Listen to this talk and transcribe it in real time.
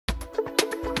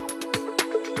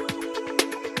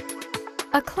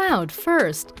A cloud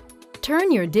first.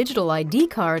 Turn your digital ID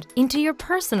card into your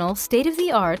personal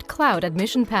state-of-the-art cloud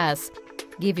admission pass.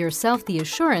 Give yourself the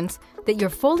assurance that your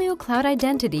Folio Cloud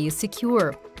identity is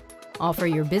secure. Offer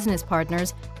your business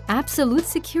partners absolute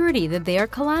security that they are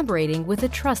collaborating with a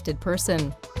trusted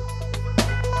person.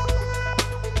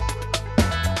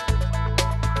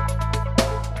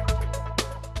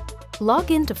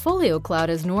 Log into Folio Cloud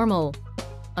as normal.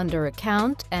 Under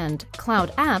Account and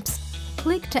Cloud Apps,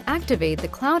 click to activate the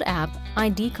Cloud App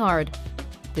ID card.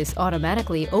 This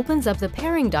automatically opens up the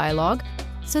pairing dialog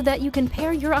so that you can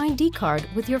pair your ID card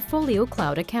with your Folio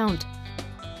Cloud account.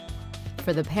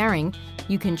 For the pairing,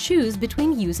 you can choose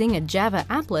between using a Java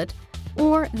applet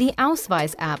or the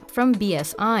Ausweis app from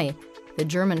BSI, the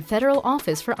German Federal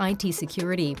Office for IT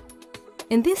Security.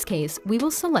 In this case, we will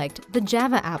select the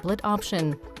Java applet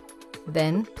option.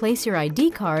 Then place your ID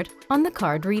card on the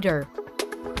card reader.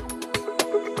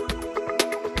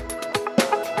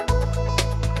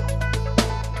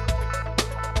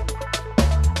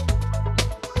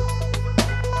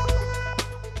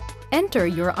 Enter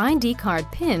your ID card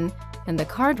PIN and the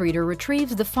card reader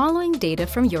retrieves the following data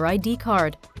from your ID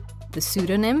card: the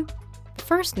pseudonym,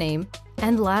 first name,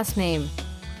 and last name.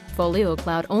 Folio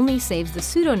Cloud only saves the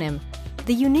pseudonym,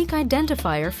 the unique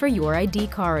identifier for your ID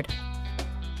card.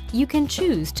 You can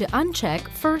choose to uncheck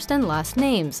first and last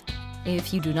names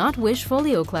if you do not wish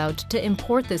Folio Cloud to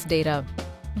import this data.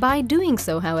 By doing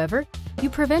so, however, you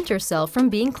prevent yourself from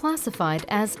being classified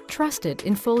as trusted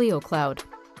in Folio Cloud.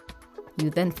 You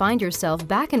then find yourself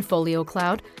back in Folio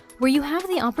Cloud, where you have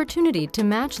the opportunity to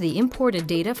match the imported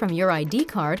data from your ID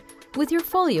card with your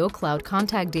Folio Cloud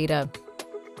contact data.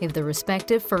 If the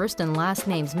respective first and last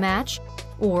names match,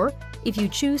 or if you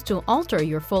choose to alter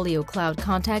your Folio Cloud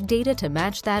contact data to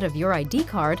match that of your ID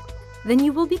card, then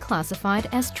you will be classified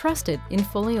as trusted in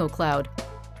Folio Cloud.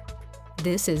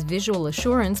 This is visual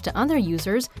assurance to other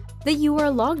users that you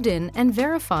are logged in and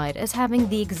verified as having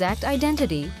the exact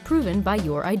identity proven by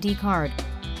your ID card.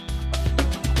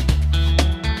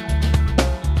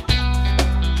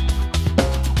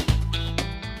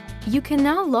 You can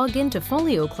now log into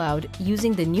Folio Cloud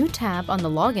using the new tab on the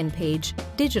login page,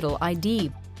 Digital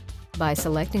ID. By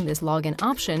selecting this login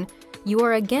option, you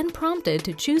are again prompted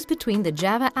to choose between the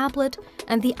Java applet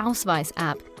and the Ausweis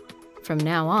app. From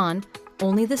now on,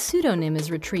 only the pseudonym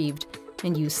is retrieved,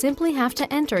 and you simply have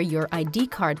to enter your ID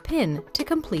card PIN to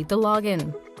complete the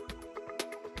login.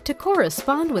 To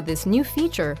correspond with this new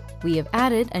feature, we have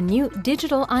added a new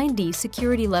Digital ID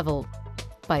security level.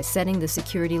 By setting the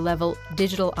security level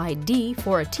Digital ID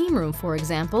for a team room, for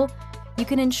example, you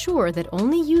can ensure that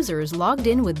only users logged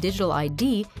in with Digital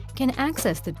ID can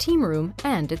access the team room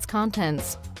and its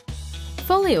contents.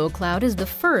 Folio Cloud is the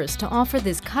first to offer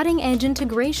this cutting-edge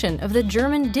integration of the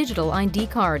German Digital ID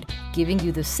card, giving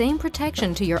you the same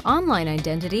protection to your online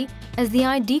identity as the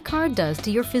ID card does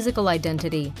to your physical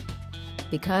identity.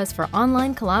 Because for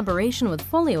online collaboration with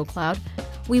Folio Cloud,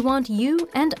 we want you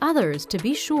and others to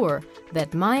be sure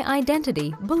that my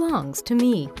identity belongs to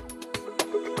me.